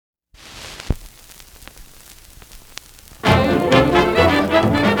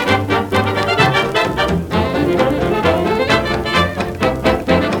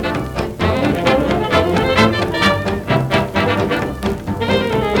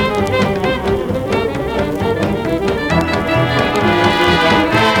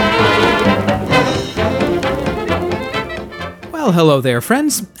Well, hello there,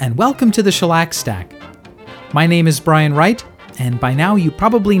 friends, and welcome to the Shellac Stack. My name is Brian Wright, and by now you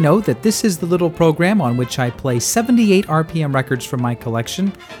probably know that this is the little program on which I play 78 RPM records from my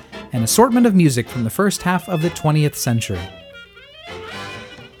collection, an assortment of music from the first half of the 20th century.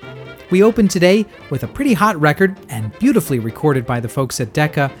 We open today with a pretty hot record and beautifully recorded by the folks at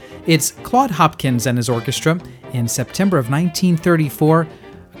Decca. It's Claude Hopkins and his orchestra in September of 1934,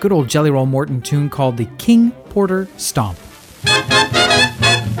 a good old Jelly Roll Morton tune called the King Porter Stomp.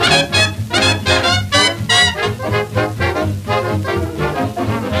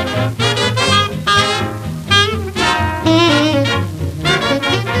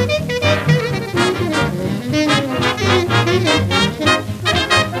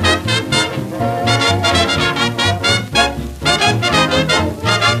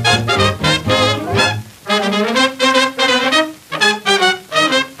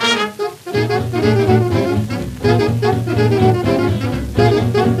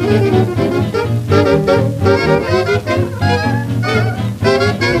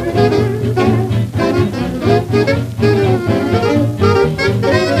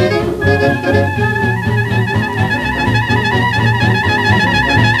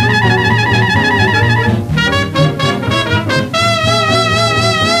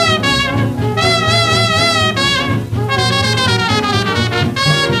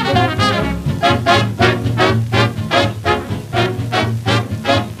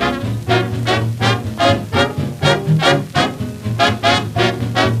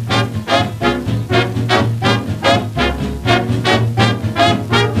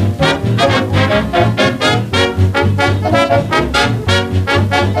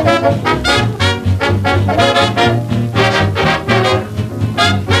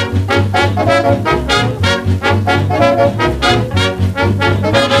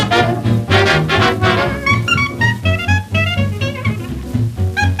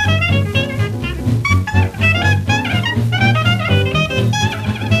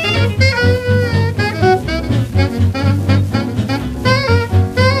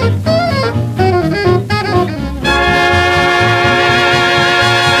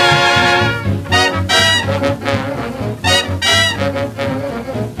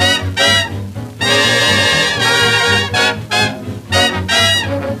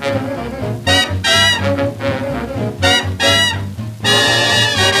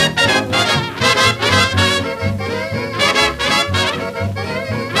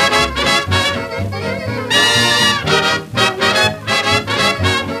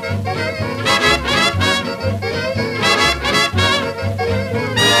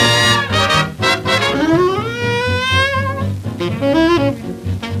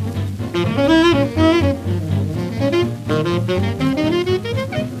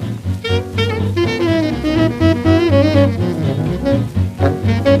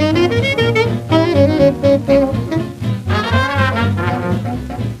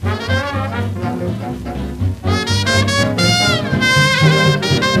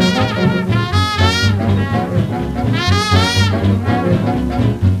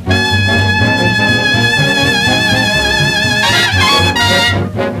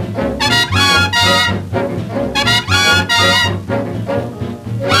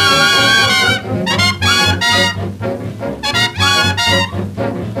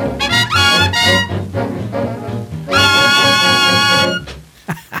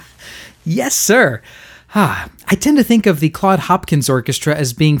 Yes, sir. I tend to think of the Claude Hopkins Orchestra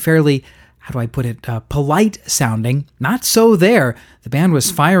as being fairly, polite sounding. Not so there. The band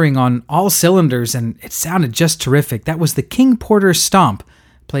was firing on all cylinders and it sounded just terrific. That was the King Porter Stomp,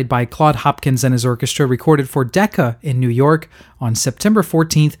 played by Claude Hopkins and his orchestra, recorded for Decca in New York on September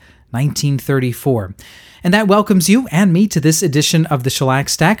 14th, 1934. And that welcomes you and me to this edition of the Shellac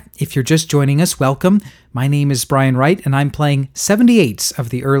Stack. If you're just joining us, welcome. My name is Brian Wright, and I'm playing 78s of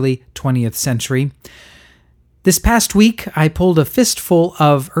the early 20th century. This past week, I pulled a fistful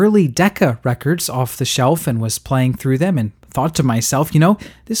of early Decca records off the shelf and was playing through them and thought to myself,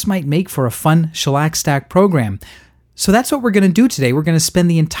 this might make for a fun Shellac Stack program. So that's what we're going to do today. We're going to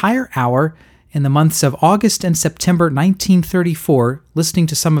spend the entire hour in the months of August and September 1934 listening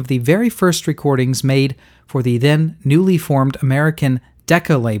to some of the very first recordings made for the then newly formed American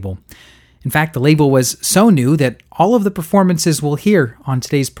Decca label. In fact, the label was so new that all of the performances we'll hear on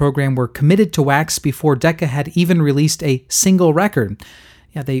today's program were committed to wax before Decca had even released a single record.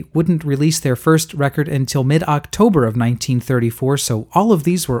 They wouldn't release their first record until mid-October of 1934, so all of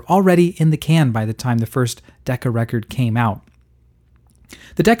these were already in the can by the time the first Decca record came out.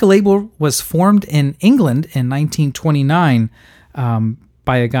 The Decca label was formed in England in 1929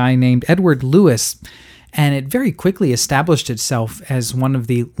 by a guy named Edward Lewis, and it very quickly established itself as one of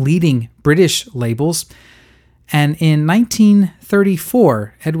the leading British labels. And in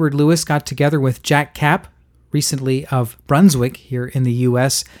 1934, Edward Lewis got together with Jack Kapp, recently of Brunswick here in the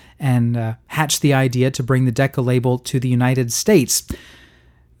U.S., and hatched the idea to bring the Decca label to the United States.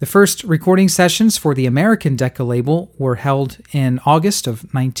 The first recording sessions for the American Decca label were held in August of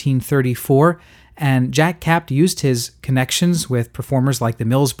 1934, and Jack Kapp used his connections with performers like the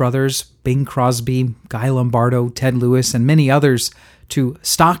Mills Brothers, Bing Crosby, Guy Lombardo, Ted Lewis, and many others to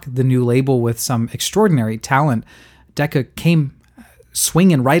stock the new label with some extraordinary talent. Decca came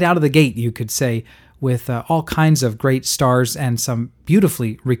swinging right out of the gate, you could say, with all kinds of great stars and some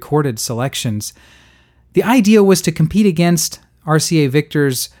beautifully recorded selections. The idea was to compete against RCA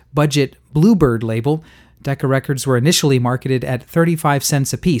Victor's budget Bluebird label. Decca records were initially marketed at 35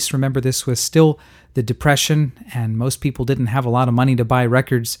 cents a piece. Remember, this was still the Depression, and most people didn't have a lot of money to buy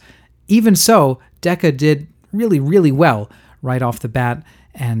records. Even so, Decca did really, really well right off the bat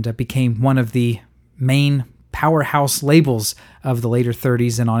and became one of the main powerhouse labels of the later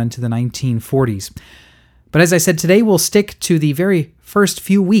 30s and on into the 1940s. But as I said, today we'll stick to the very first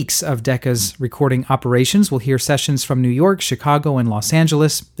few weeks of Decca's recording operations. We'll hear sessions from New York, Chicago, and Los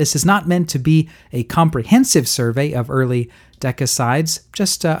Angeles. This is not meant to be a comprehensive survey of early Decca sides,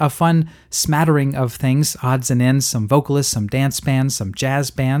 just a fun smattering of things, odds and ends, some vocalists, some dance bands, some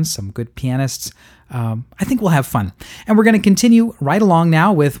jazz bands, some good pianists. I think we'll have fun. And we're going to continue right along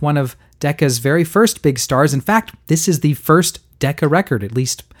now with one of Decca's very first big stars. In fact, this is the first Decca record, at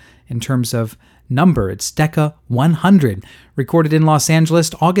least in terms of number. It's Decca 100, recorded in Los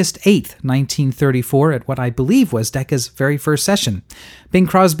Angeles August 8th, 1934, at what I believe was Decca's very first session. Bing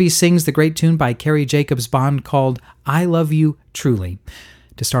Crosby sings the great tune by Carrie Jacobs Bond called I Love You Truly.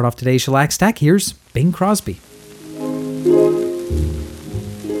 To start off today's Shellac Stack, here's Bing Crosby.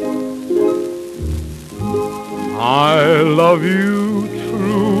 I love you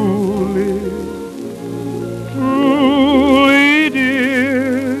truly, truly,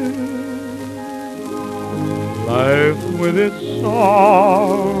 dear. Life with its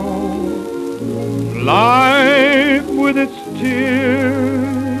sorrow, life with its tears,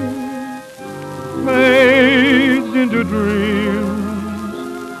 fades into dreams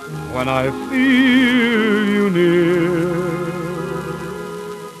when I feel you near.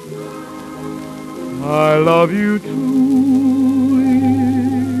 I love you truly,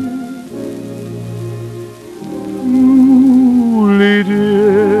 truly,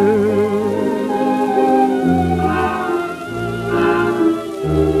 dear.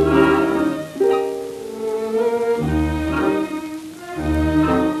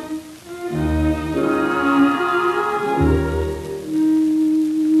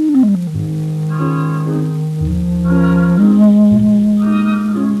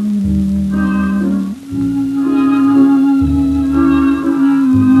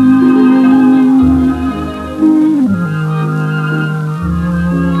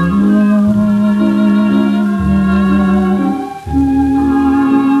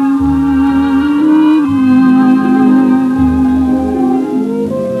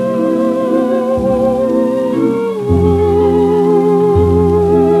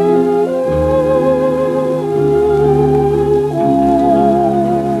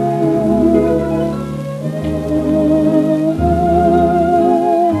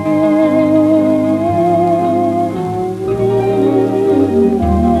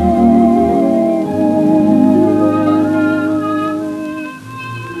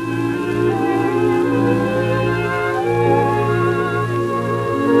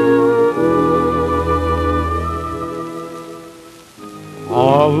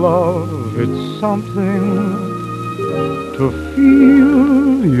 Something to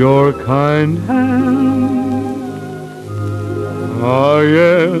feel your kind hand. Ah,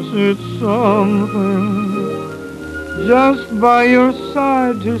 yes, it's something just by your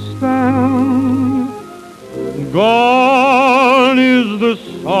side to stand. Gone is the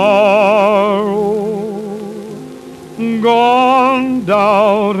sorrow, gone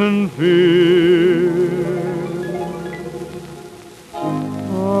doubt and fear.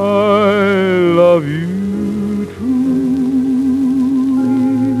 I love you truly,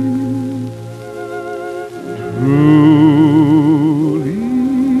 truly,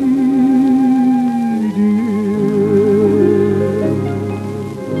 dear.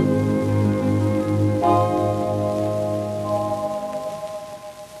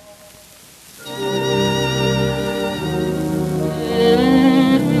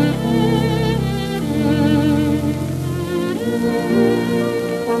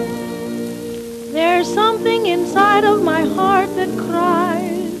 There's something inside of my heart that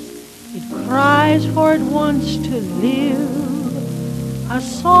cries. It cries for it wants to live, a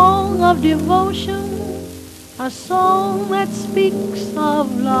song of devotion, a song that speaks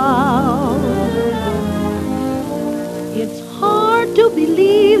of love. It's hard to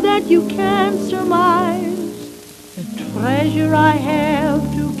believe that you can't surmise the treasure I have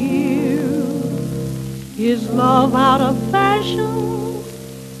to give. Is love out of fashion,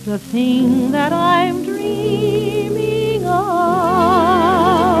 the thing that I'm dreaming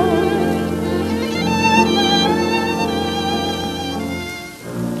of?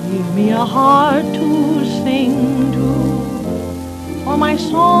 Give me a heart to sing to, for my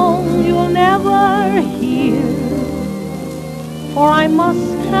song you'll never hear. For I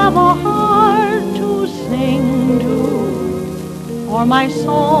must have a heart to sing to, or my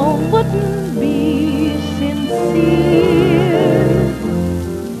song wouldn't be sincere.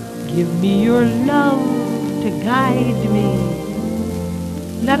 Give me your love to guide me.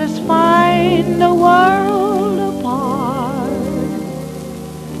 Let us find the world apart.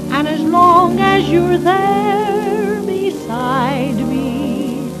 And as long as you're there beside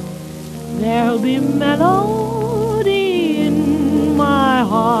me, there'll be melody in my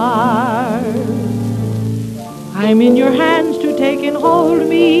heart. I'm in your hands to take and hold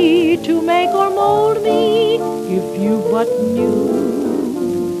me, to make or mold me, if you but knew.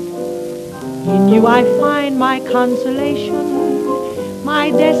 In you I find my consolation, my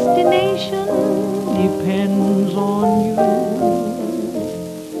destination depends on you.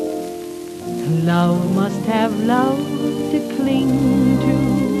 Love must have love to cling to,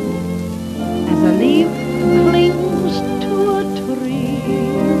 as a leaf clings to a tree.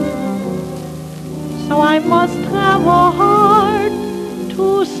 So I must have a heart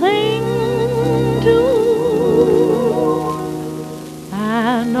to sing to,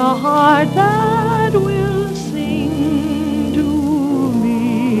 and a heart that will sing to me.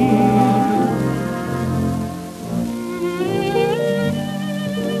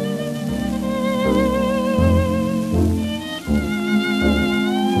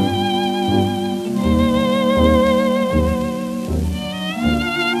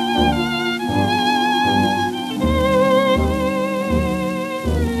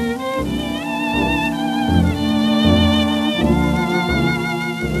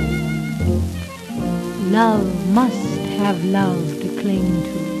 Love must have love to cling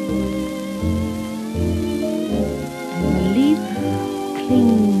to, as a leaf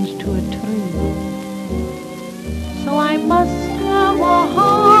clings to a tree. So I must have a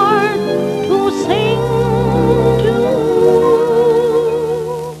heart to sing to,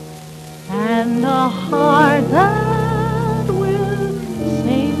 and a heart that will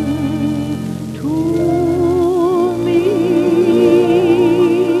sing to me.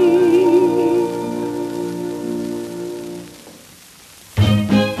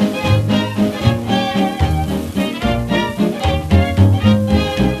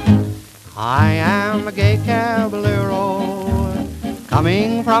 I am a gay caballero,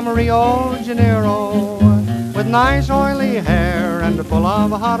 coming from Rio de Janeiro, with nice oily hair and full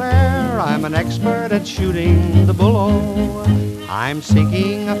of hot air. I'm an expert at shooting the bull. I'm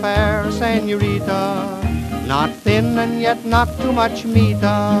seeking a fair senorita, not thin and yet not too much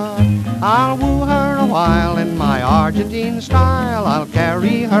meata. I'll woo her a while in my Argentine style, I'll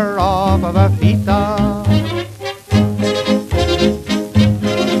carry her off of a fita.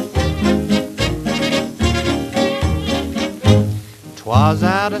 'Twas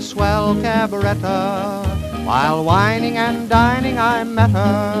at a swell cabaretta, while wining and dining I met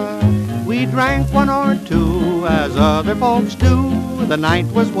her. We drank one or two, as other folks do. The night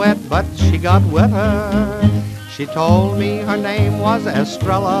was wet, but she got wetter. She told me her name was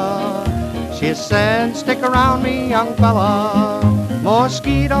Estrella. She said, stick around me, young fella.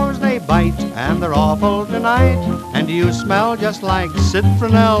 Mosquitoes, they bite, and they're awful tonight. And you smell just like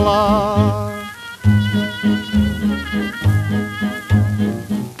citronella.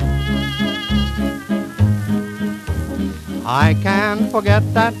 I can't forget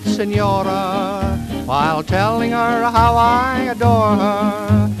that senora, while telling her how I adore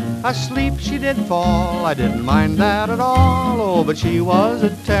her. Asleep she did fall, I didn't mind that at all. Oh, but she was a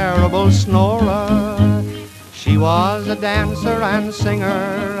terrible snorer. She was a dancer and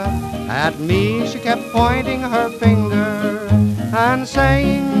singer. At me she kept pointing her finger and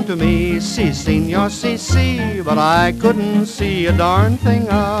saying to me, si, senor, si, si, but I couldn't see a darn thing.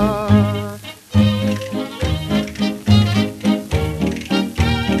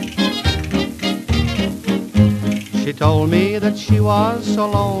 She told me that she was so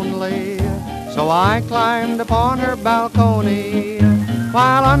lonely, so I climbed upon her balcony.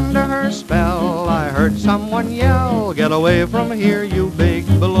 While under her spell I heard someone yell, get away from here, you big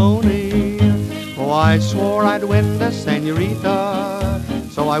baloney. I swore I'd win the senorita,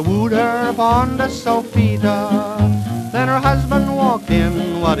 so I wooed her upon the sofita. Then her husband walked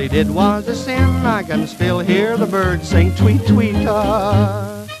in, what he did was a sin. I can still hear the birds sing tweet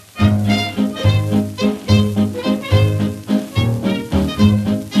tweeta.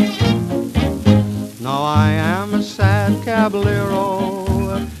 Now I am a sad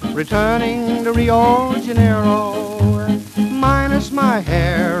caballero, returning to Rio de Janeiro, minus my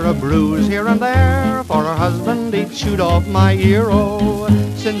hair, a bruise here and there, for her husband he'd shoot off my ear-o.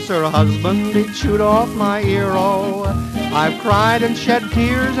 Since her husband he'd shoot off my ear-o, I've cried and shed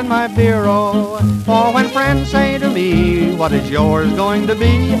tears in my bureau. For when friends say to me, what is yours going to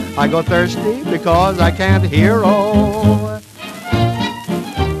be? I go thirsty because I can't hear-o.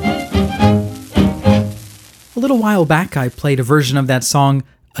 A little while back, I played a version of that song,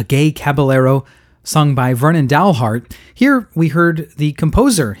 A Gay Caballero, sung by Vernon Dalhart. Here we heard the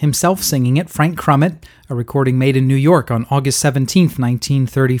composer himself singing it, Frank Crummett, a recording made in New York on August 17th,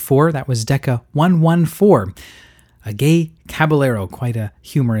 1934. That was Decca 114. A Gay Caballero, quite a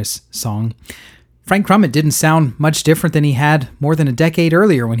humorous song. Frank Crummett didn't sound much different than he had more than a decade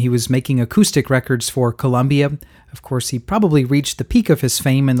earlier when he was making acoustic records for Columbia. Of course, he probably reached the peak of his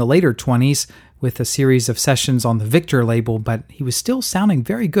fame in the later 20s with a series of sessions on the Victor label, but he was still sounding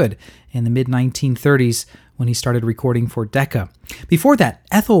very good in the mid-1930s when he started recording for Decca. Before that,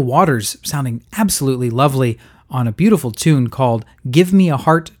 Ethel Waters sounding absolutely lovely on a beautiful tune called Give Me a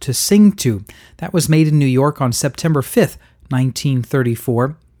Heart to Sing To. That was made in New York on September 5th,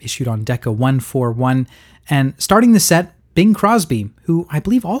 1934, issued on Decca 141. And starting the set, Bing Crosby, who I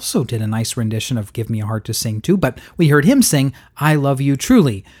believe also did a nice rendition of Give Me a Heart to Sing To, but we heard him sing I Love You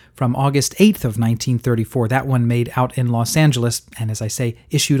Truly from August 8th of 1934. That one made out in Los Angeles, and as I say,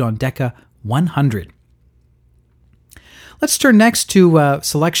 issued on Decca 100. Let's turn next to a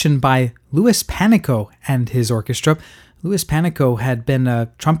selection by Louis Panico and his orchestra. Louis Panico had been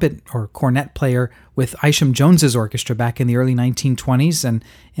a trumpet or cornet player with Isham Jones's orchestra back in the early 1920s, and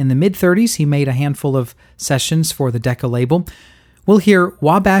in the mid-30s he made a handful of sessions for the Decca label. We'll hear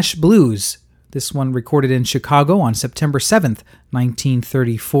Wabash Blues, this one recorded in Chicago on September 7th,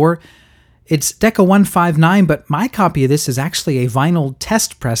 1934. It's Decca 159, but my copy of this is actually a vinyl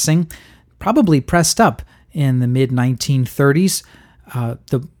test pressing, probably pressed up in the mid-1930s.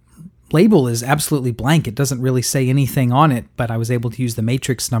 The label is absolutely blank. It doesn't really say anything on it, but I was able to use the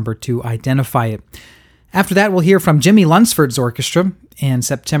matrix number to identify it. After that, we'll hear from Jimmy Lunsford's orchestra in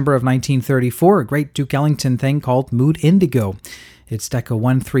September of 1934, a great Duke Ellington thing called Mood Indigo. It's Decca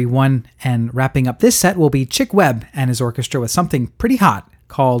 131, and wrapping up this set will be Chick Webb and his orchestra with something pretty hot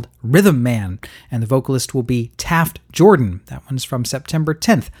called Rhythm Man, and the vocalist will be Taft Jordan. That one's from September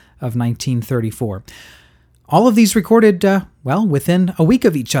 10th of 1934. All of these recorded, within a week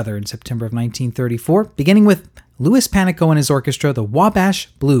of each other in September of 1934, beginning with Louis Panico and his orchestra, the Wabash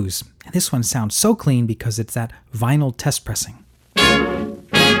Blues. And this one sounds so clean because it's that vinyl test pressing.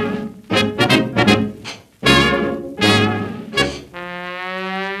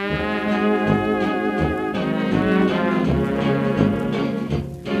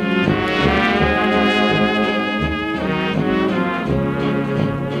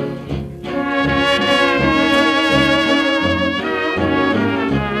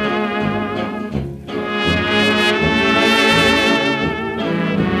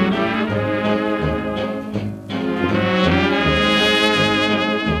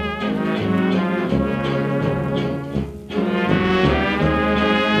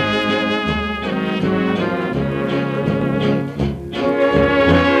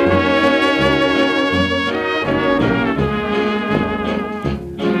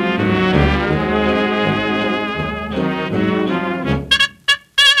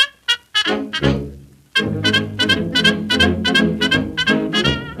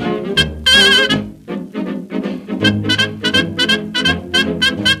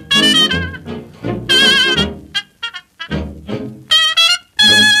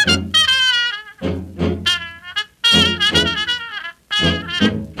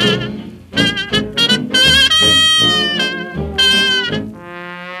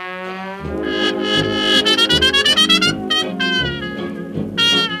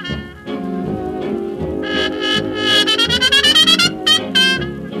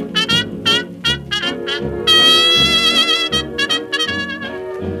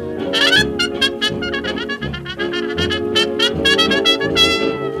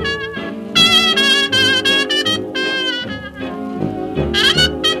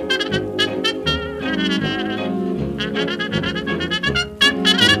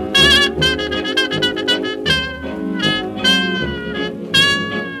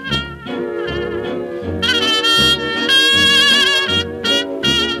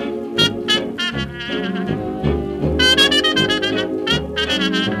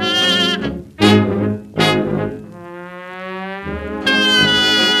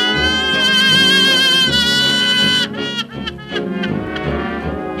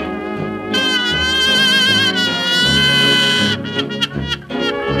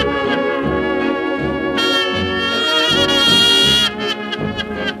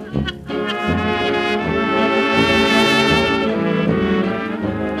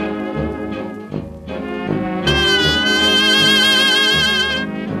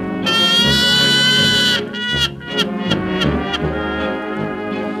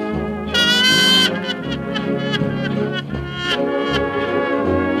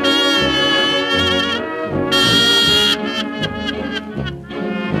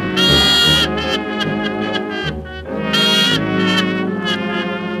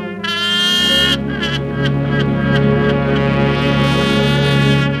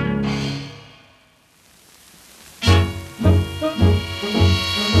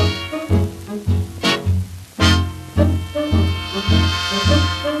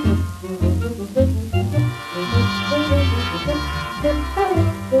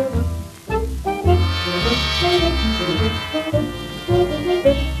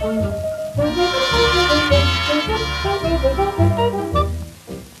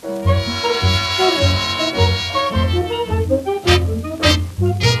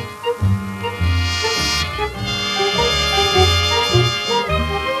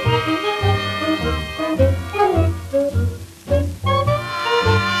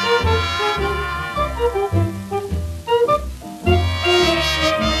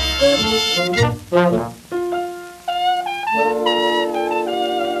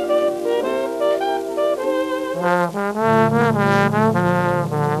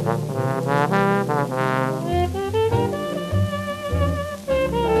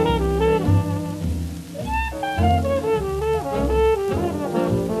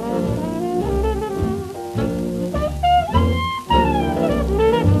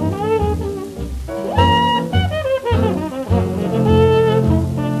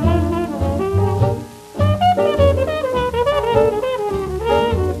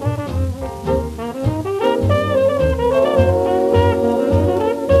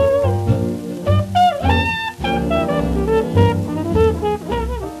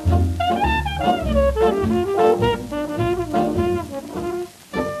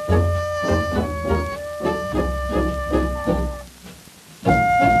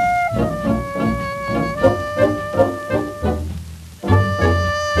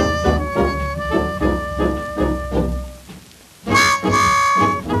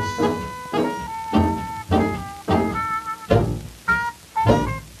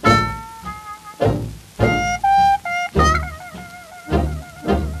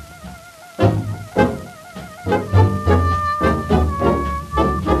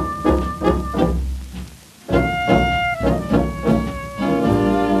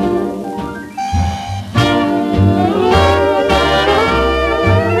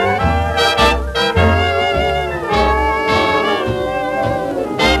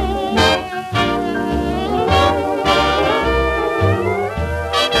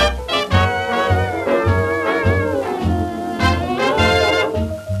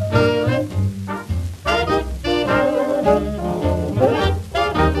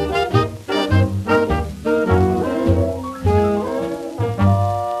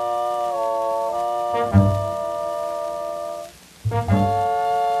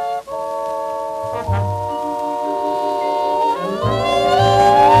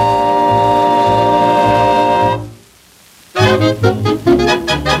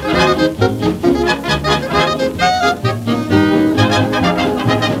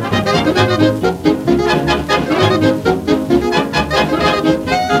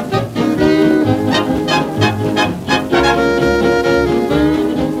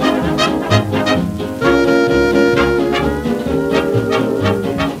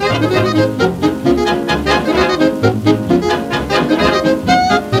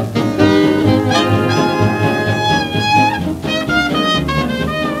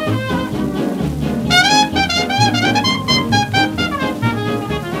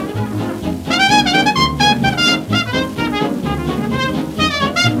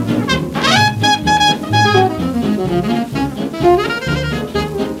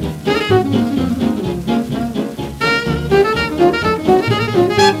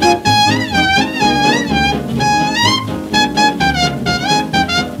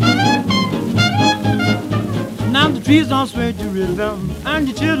 trees all sway to rhythm, and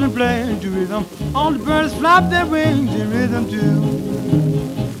the children play to rhythm. All the birds flap their wings to rhythm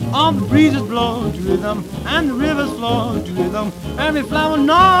too. All the breezes blow to rhythm, and the rivers flow to rhythm. Every flower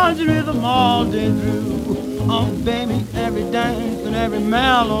nods to rhythm all day through. Oh baby, every dance and every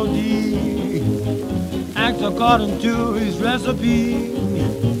melody acts according to his recipe.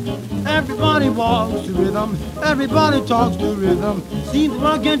 Everybody walks to rhythm, everybody talks to rhythm. Seems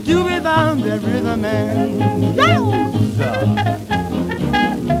one can do without that rhythm man.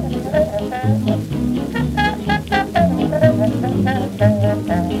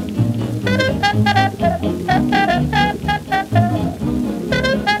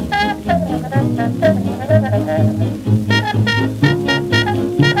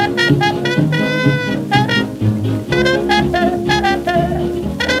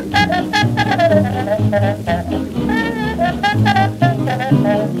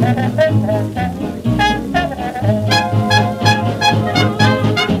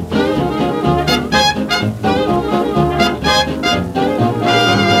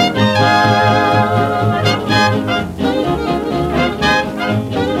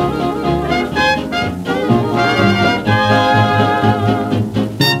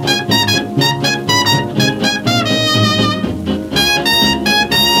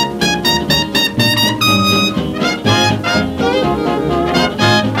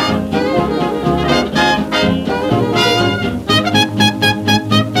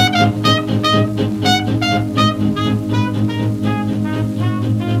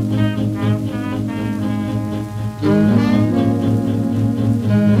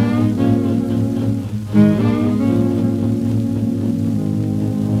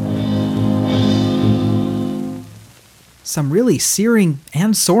 some really searing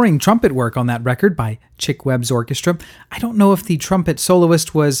and soaring trumpet work on that record by Chick Webb's orchestra. I don't know if the trumpet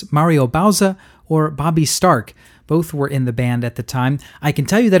soloist was Mario Bauza or Bobby Stark. Both were in the band at the time. I can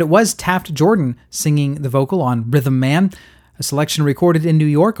tell you that it was Taft Jordan singing the vocal on Rhythm Man, a selection recorded in New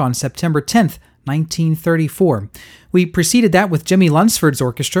York on September 10th, 1934. We preceded that with Jimmy Lunsford's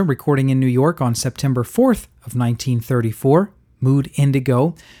orchestra recording in New York on September 4th of 1934, Mood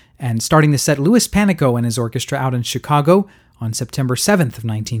Indigo, and starting the set, Louis Panico and his orchestra out in Chicago on September 7th of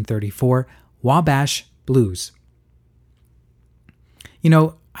 1934, Wabash Blues. You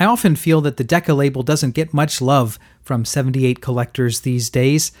know, I often feel that the Decca label doesn't get much love from 78 collectors these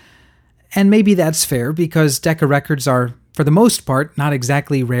days, and maybe that's fair because Decca records are, for the most part, not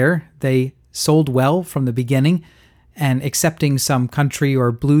exactly rare. They sold well from the beginning, and excepting some country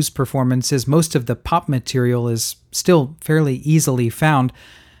or blues performances, most of the pop material is still fairly easily found.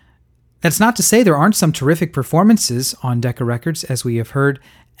 That's not to say there aren't some terrific performances on Decca records, as we have heard,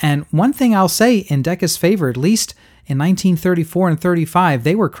 and one thing I'll say in Decca's favor, at least in 1934 and 35,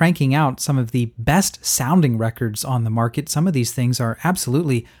 they were cranking out some of the best sounding records on the market. Some of these things are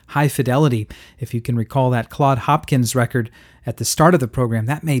absolutely high fidelity. If you can recall that Claude Hopkins record at the start of the program,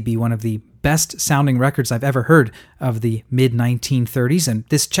 that may be one of the best sounding records I've ever heard of the mid-1930s, and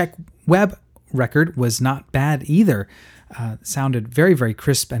this Chick Webb record was not bad either. Sounded very, very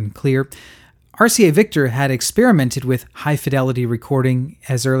crisp and clear. RCA Victor had experimented with high-fidelity recording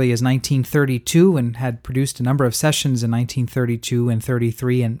as early as 1932 and had produced a number of sessions in 1932 and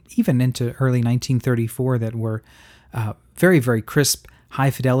 33 and even into early 1934 that were very, very crisp,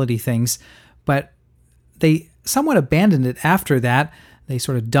 high-fidelity things. But they somewhat abandoned it after that. They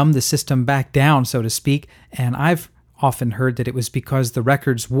sort of dumbed the system back down, so to speak, and I've often heard that it was because the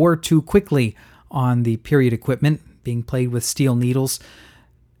records wore too quickly on the period equipment, being played with steel needles.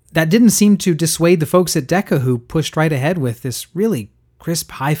 That didn't seem to dissuade the folks at Decca, who pushed right ahead with this really crisp,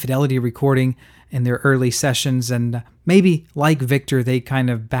 high-fidelity recording in their early sessions, and maybe, like Victor, they kind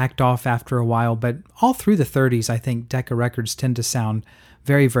of backed off after a while, but all through the 30s, I think Decca records tend to sound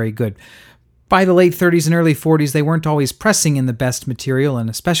very, very good. By the late 30s and early 40s, they weren't always pressing in the best material, and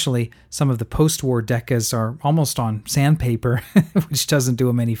especially some of the post-war Deccas are almost on sandpaper, which doesn't do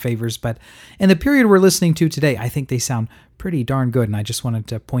them any favors. But in the period we're listening to today, I think they sound pretty darn good, and I just wanted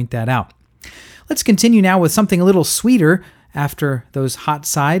to point that out. Let's continue now with something a little sweeter after those hot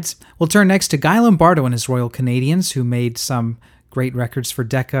sides. We'll turn next to Guy Lombardo and his Royal Canadians, who made some great records for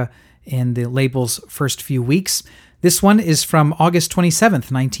Decca in the label's first few weeks. This one is from August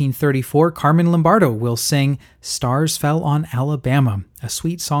 27th, 1934. Carmen Lombardo will sing Stars Fell on Alabama, a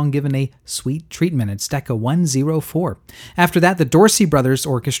sweet song given a sweet treatment. It's Decca 104. After that, the Dorsey Brothers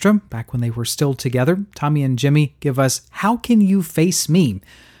Orchestra, back when they were still together, Tommy and Jimmy, give us How Can You Face Me,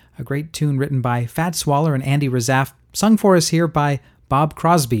 a great tune written by Fats Waller and Andy Razaf, sung for us here by Bob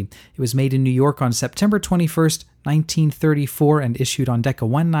Crosby. It was made in New York on September 21st, 1934, and issued on Decca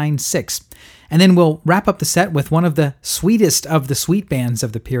 196. And then we'll wrap up the set with one of the sweetest of the sweet bands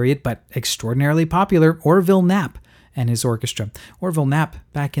of the period, but extraordinarily popular, Orville Knapp and his orchestra. Orville Knapp,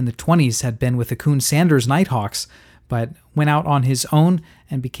 back in the 20s, had been with the Coon Sanders Nighthawks, but went out on his own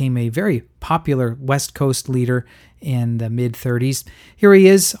and became a very popular West Coast leader in the mid-30s. Here he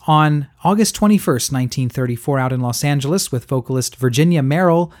is on August 21st, 1934, out in Los Angeles with vocalist Virginia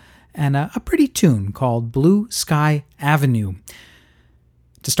Merrill and a pretty tune called Blue Sky Avenue.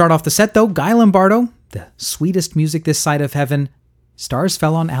 To start off the set, though, Guy Lombardo, the sweetest music this side of heaven, Stars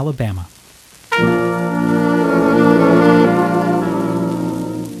Fell on Alabama.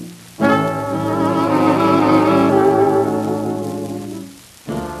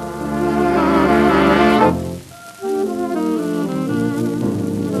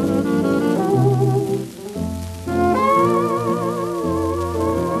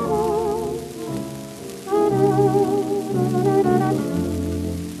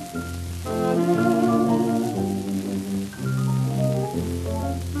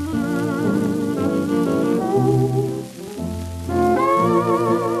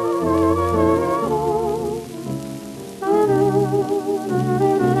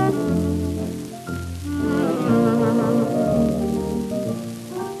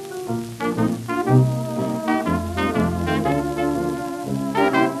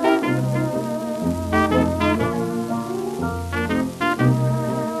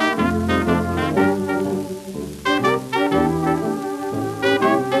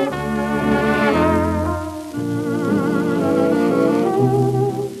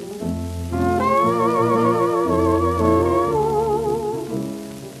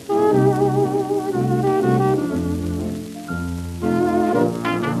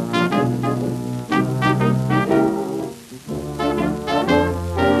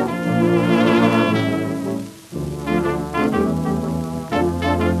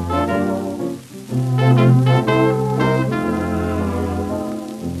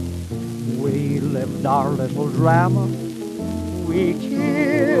 our little drama. We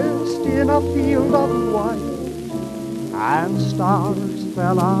kissed in a field of white, and stars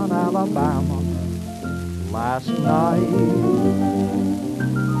fell on Alabama last night.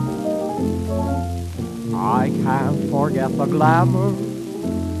 I can't forget the glamour.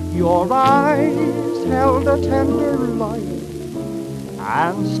 Your eyes held a tender light,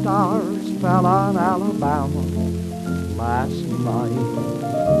 and stars fell on Alabama last night.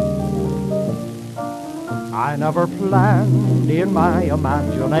 I never planned in my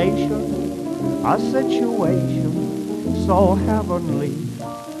imagination a situation so heavenly,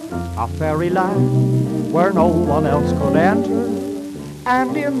 a fairyland where no one else could enter,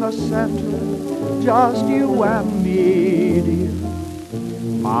 and in the center, just you and me, dear.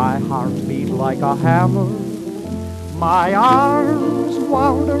 My heart beat like a hammer, my arms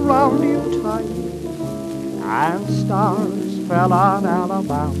wound around you tight, and stars fell on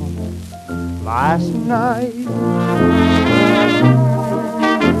Alabama last night.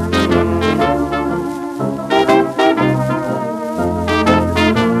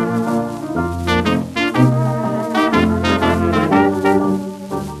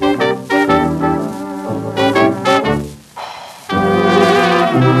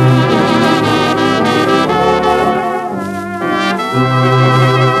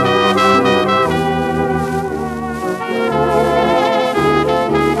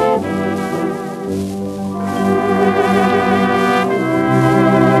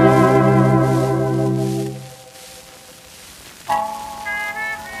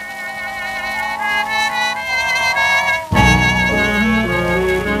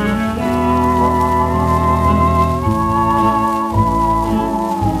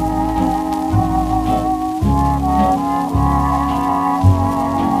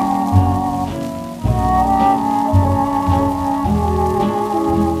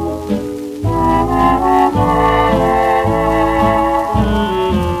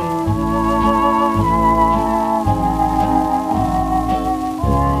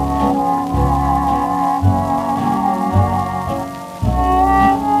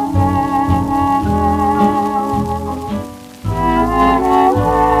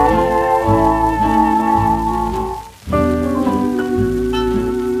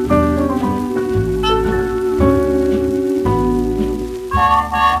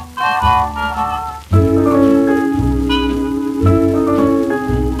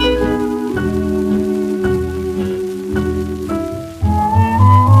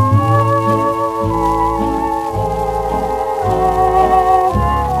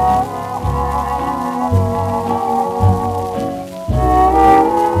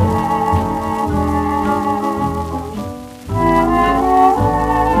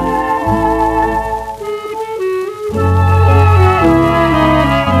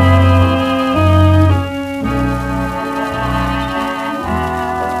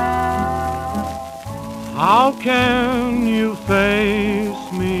 How can you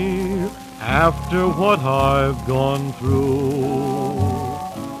face me after what I've gone through?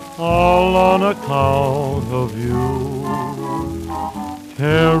 All on account of you,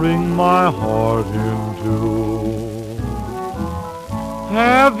 tearing my heart in two.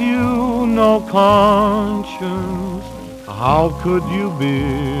 Have you no conscience? How could you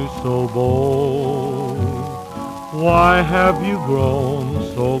be so bold? Why have you grown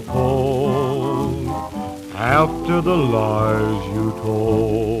so cold after the lies you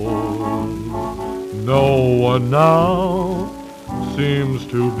told? No one now seems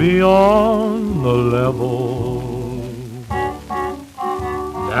to be on the level.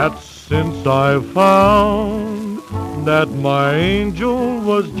 That's since I found that my angel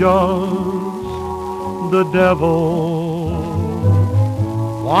was just the devil.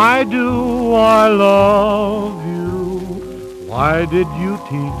 Why do I love you? Why did you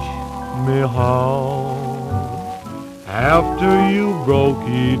teach me how? After you broke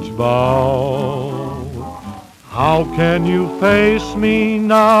each vow, how can you face me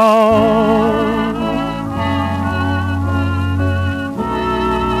now?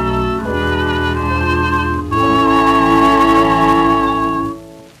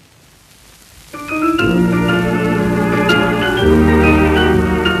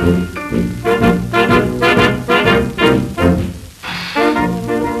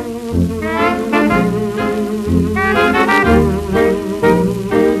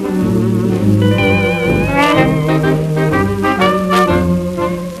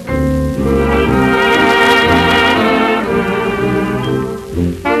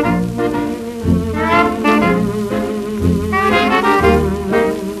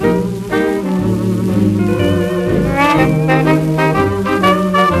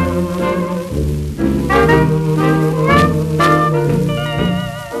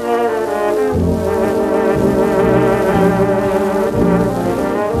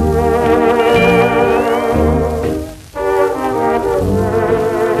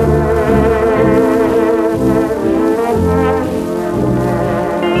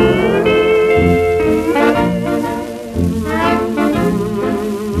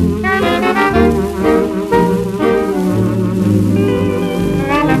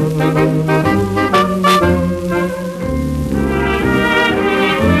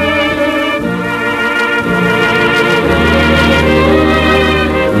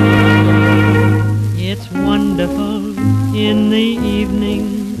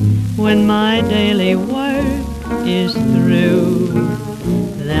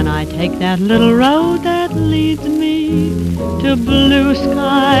 Take that little road that leads me to Blue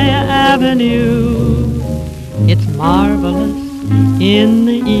Sky Avenue. It's marvelous in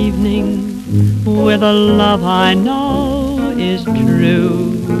the evening with a love I know is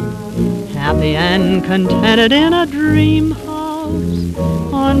true. Happy and contented in a dream house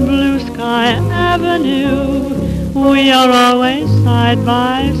on Blue Sky Avenue. We are always side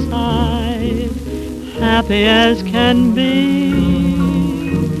by side, happy as can be.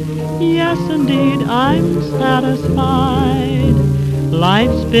 Yes, indeed, I'm satisfied.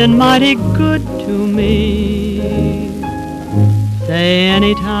 Life's been mighty good to me. Say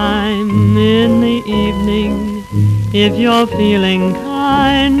anytime in the evening, if you're feeling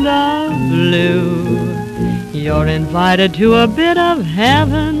kind of blue, you're invited to a bit of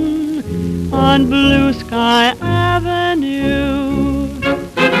heaven on Blue Sky Avenue.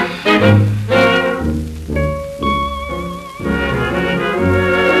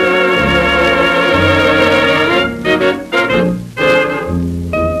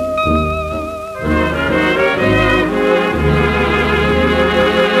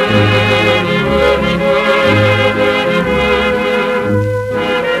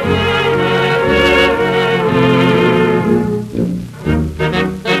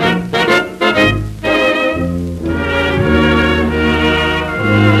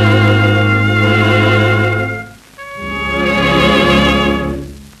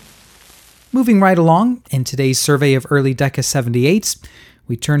 Moving right along, in today's survey of early Decca 78s,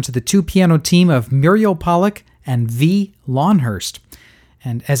 we turn to the two-piano team of Muriel Pollack and V. Longhurst.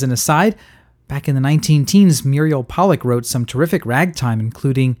 And as an aside, back in the 19-teens, Muriel Pollack wrote some terrific ragtime,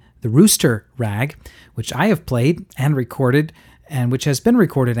 including the Rooster Rag, which I have played and recorded, and which has been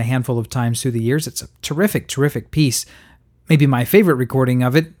recorded a handful of times through the years. It's a terrific, terrific piece. Maybe my favorite recording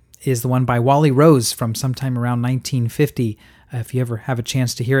of it is the one by Wally Rose from sometime around 1950. If you ever have a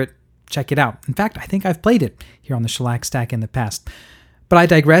chance to hear it, check it out. In fact, I think I've played it here on the Shellac Stack in the past. But I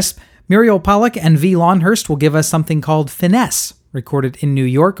digress. Muriel Pollack and V. Longhurst will give us something called Finesse, recorded in New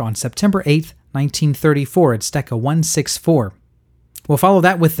York on September 8th, 1934 at Decca 164. We'll follow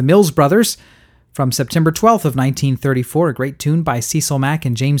that with the Mills Brothers from September 12th of 1934, a great tune by Cecil Mack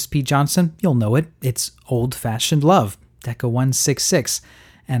and James P. Johnson. You'll know it. It's Old-Fashioned Love, Decca 166.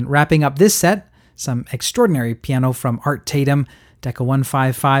 And wrapping up this set, some extraordinary piano from Art Tatum, Decca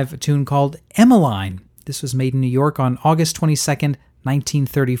 155, a tune called Emmeline. This was made in New York on August 22nd,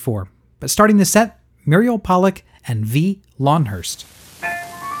 1934. But starting the set, Muriel Pollack and V. Longhurst.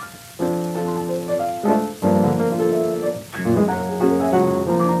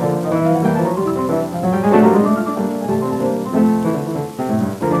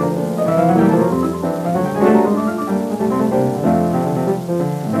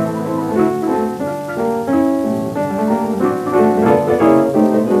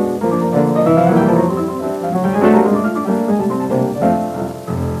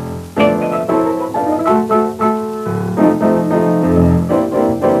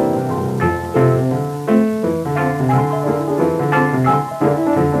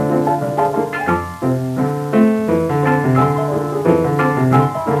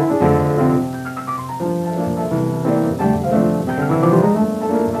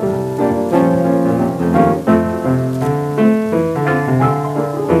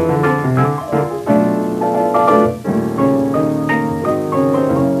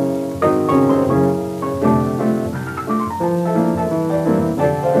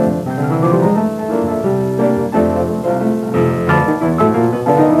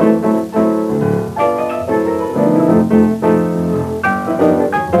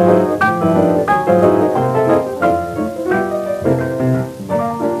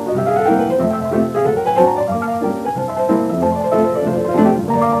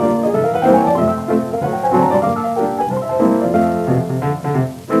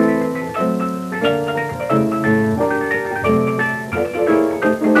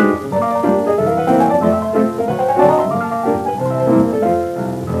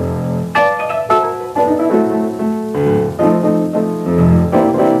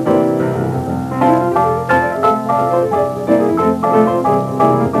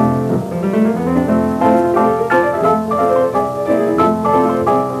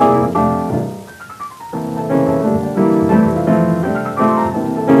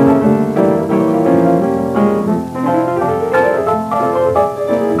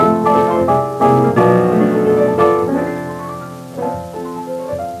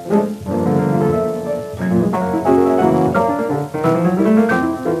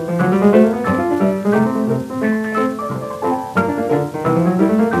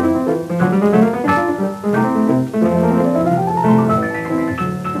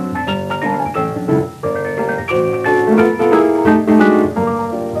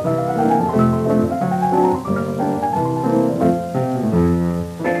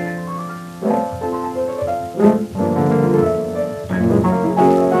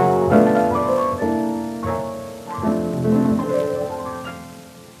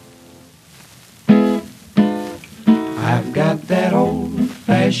 I've got that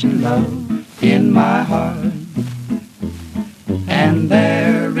old-fashioned love in my heart, and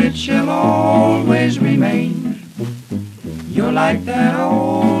there it shall always remain. You're like that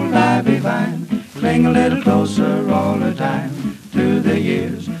old ivy vine, cling a little closer all the time. Through the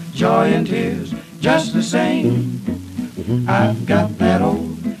years, joy and tears, just the same. I've got that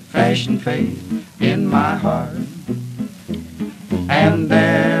old-fashioned faith in my heart, and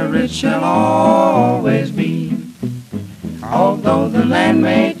there it shall always be. Although the land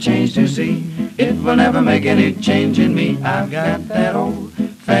may change to sea, it will never make any change in me. I've got that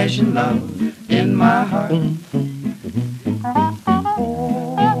old-fashioned love in my heart.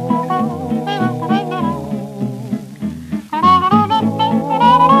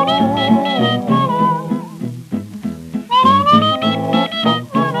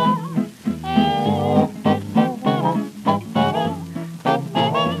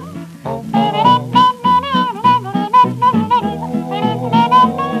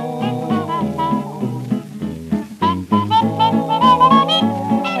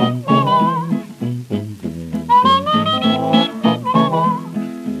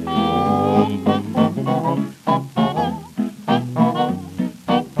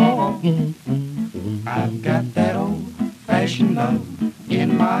 I've got that old-fashioned love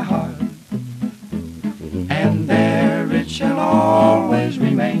in my heart, and there it shall always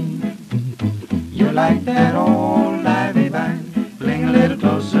remain. You're like that old ivy vine, cling a little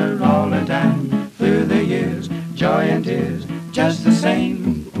closer all the time. Through the years, joy and tears, just the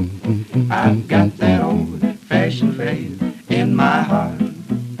same. I've got that old-fashioned faith in my heart,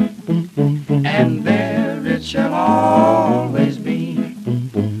 and there it shall always be.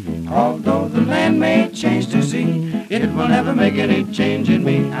 Although the land may change to sea, it will never make any change in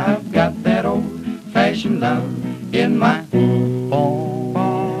me. I've got that old-fashioned love in my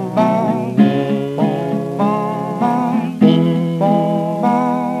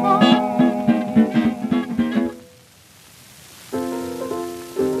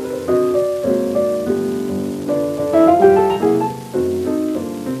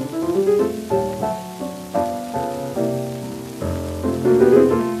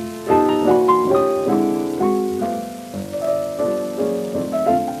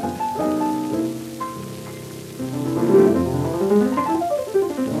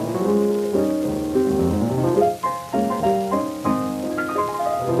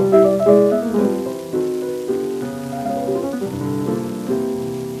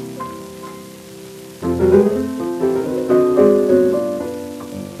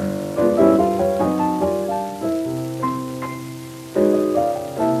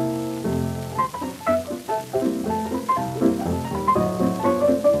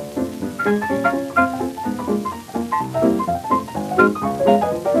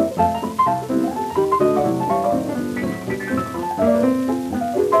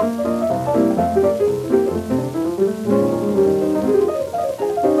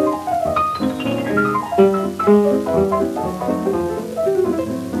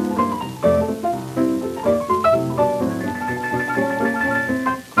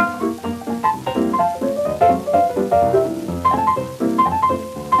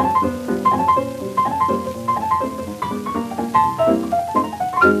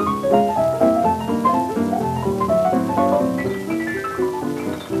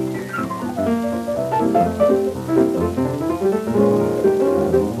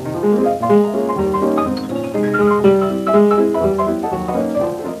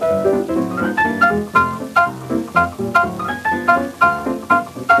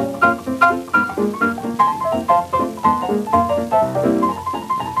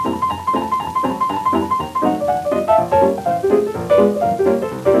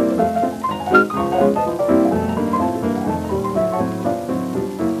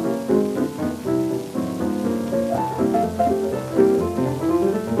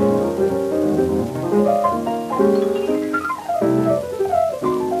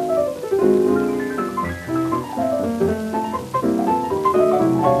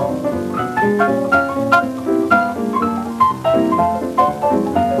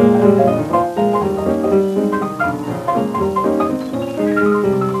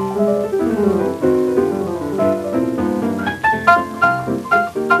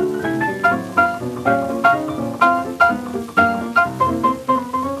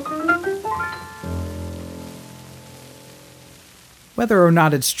Whether or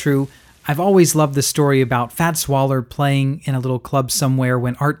not it's true, I've always loved the story about Fats Waller playing in a little club somewhere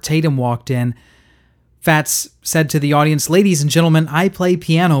when Art Tatum walked in. Fats said to the audience, "Ladies and gentlemen, I play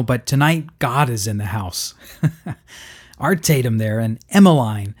piano, but tonight God is in the house." Art Tatum there, and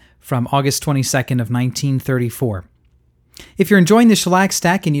Emmeline from August 22nd of 1934. If you're enjoying the Shellac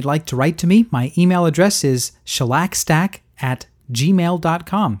Stack and you'd like to write to me, my email address is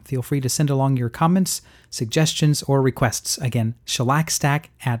shellacstack@gmail.com. Feel free to send along your comments, suggestions, or requests. Again,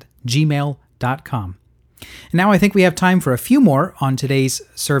 shellacstack@gmail.com. And now I think we have time for a few more on today's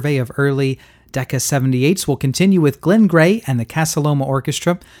survey of early Decca 78s. We'll continue with Glenn Gray and the Casa Loma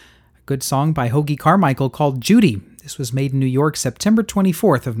Orchestra, a good song by Hoagy Carmichael called Judy. This was made in New York September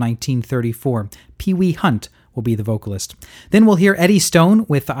 24th of 1934. Pee Wee Hunt will be the vocalist. Then we'll hear Eddie Stone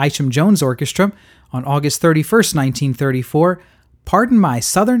with the Isham Jones Orchestra on August 31st, 1934. Pardon My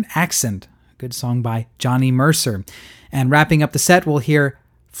Southern Accent, a good song by Johnny Mercer. And wrapping up the set, we'll hear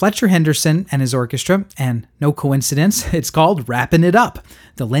Fletcher Henderson and his orchestra, and no coincidence, it's called Wrappin' It Up,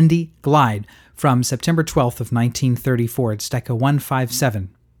 the Lindy Glide, from September 12th of 1934. It's Decca 157.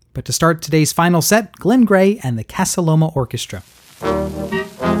 But to start today's final set, Glenn Gray and the Casa Loma Orchestra.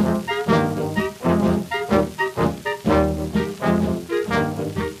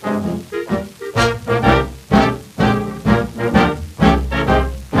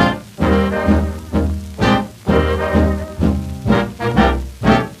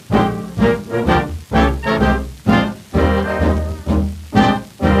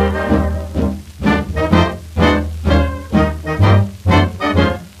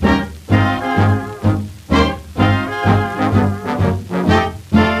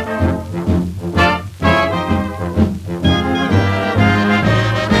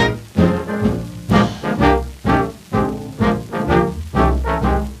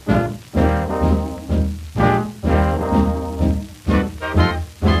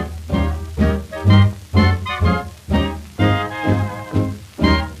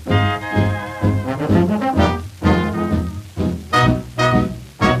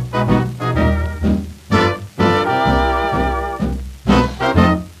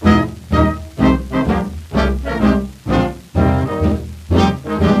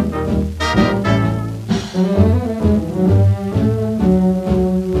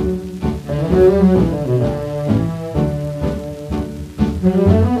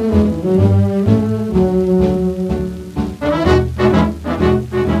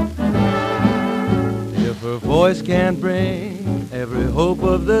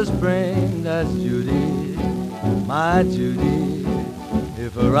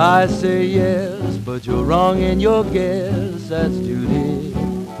 I say yes, but you're wrong in your guess. That's Judy,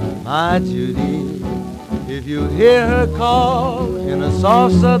 my Judy. If you hear her call in a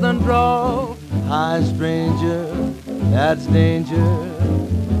soft southern drawl, hi stranger, that's danger.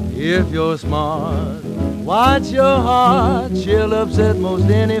 If you're smart, watch your heart. She'll upset most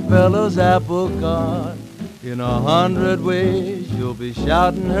any fellow's apple cart. In 100 ways you'll be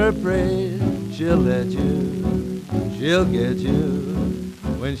shouting her praise. She'll let you, she'll get you.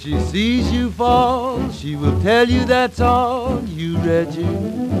 When she sees you fall, she will tell you that's all. You bet you.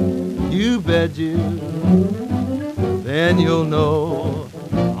 Then you'll know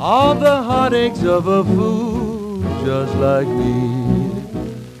all the heartaches of a fool just like me.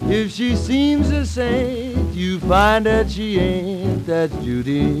 If she seems a saint, you find that she ain't. That's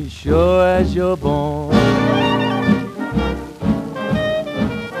Judy, sure as you're born.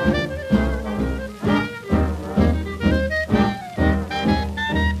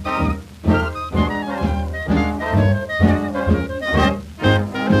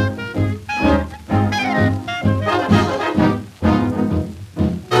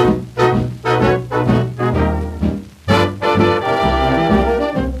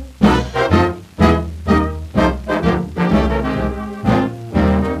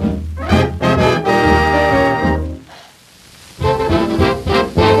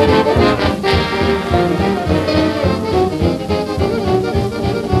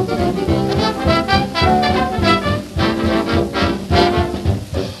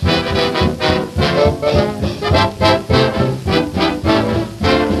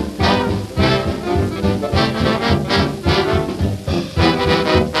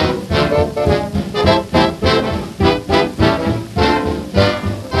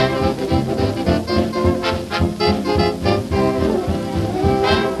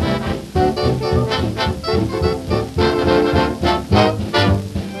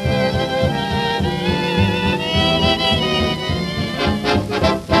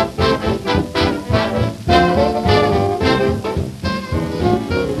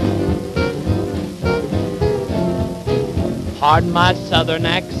 Pardon my southern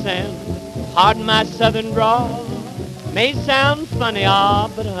accent, pardon my southern drawl. May sound funny,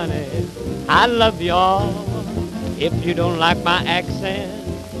 but honey, I love you all. If you don't like my accent,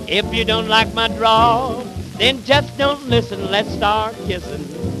 if you don't like my drawl, then just don't listen, let's start kissing.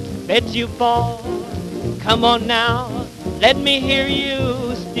 Bet you fall. Come on now, Let me hear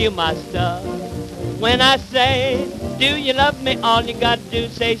you steal my stuff. When I say, do you love me? All you got to do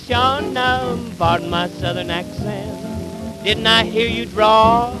is say, sure, no. Pardon my southern accent. Didn't I hear you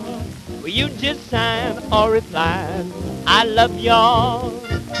draw? Well, you just sang or replied, I love y'all.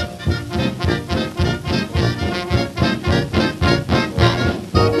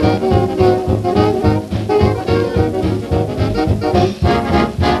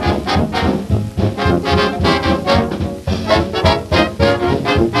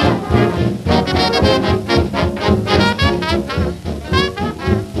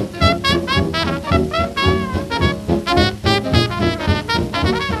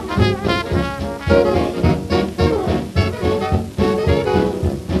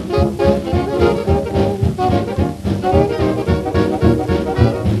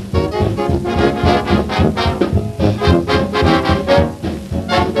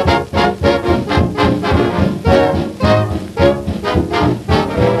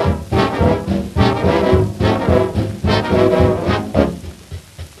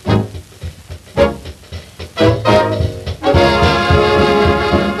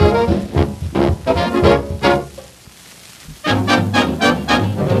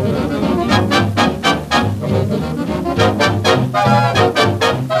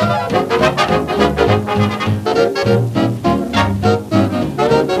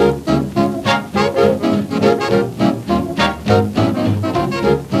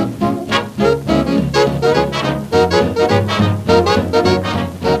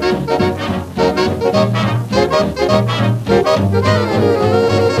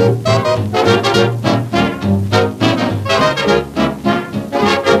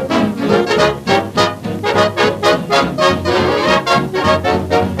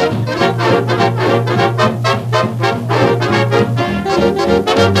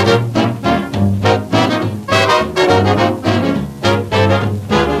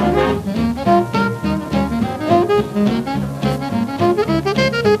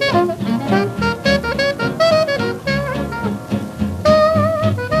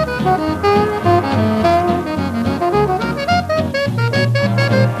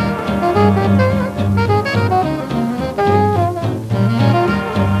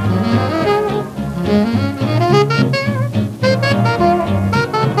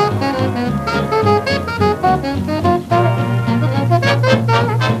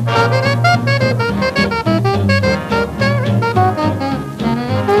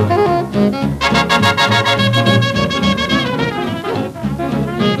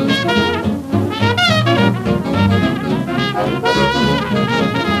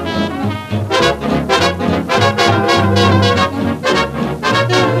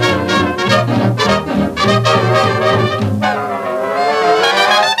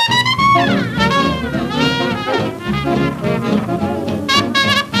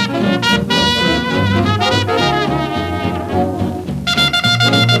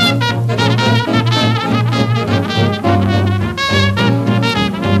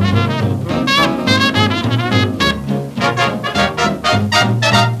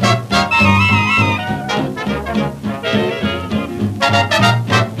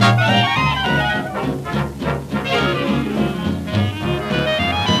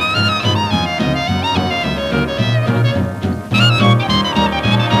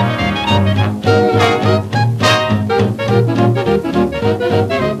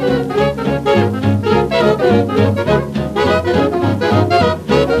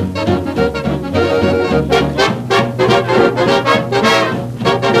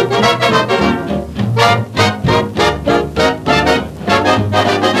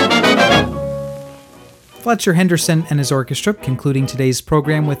 Fletcher Henderson and his orchestra, concluding today's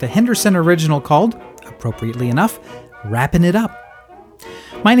program with a Henderson original called, appropriately enough, Wrappin' It Up.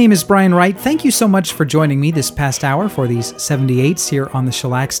 My name is Brian Wright. Thank you so much for joining me this past hour for these 78s here on the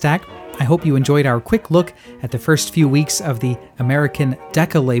Shellac Stack. I hope you enjoyed our quick look at the first few weeks of the American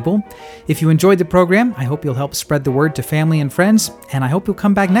Decca label. If you enjoyed the program, I hope you'll help spread the word to family and friends, and I hope you'll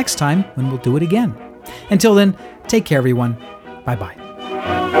come back next time when we'll do it again. Until then, take care, everyone. Bye-bye.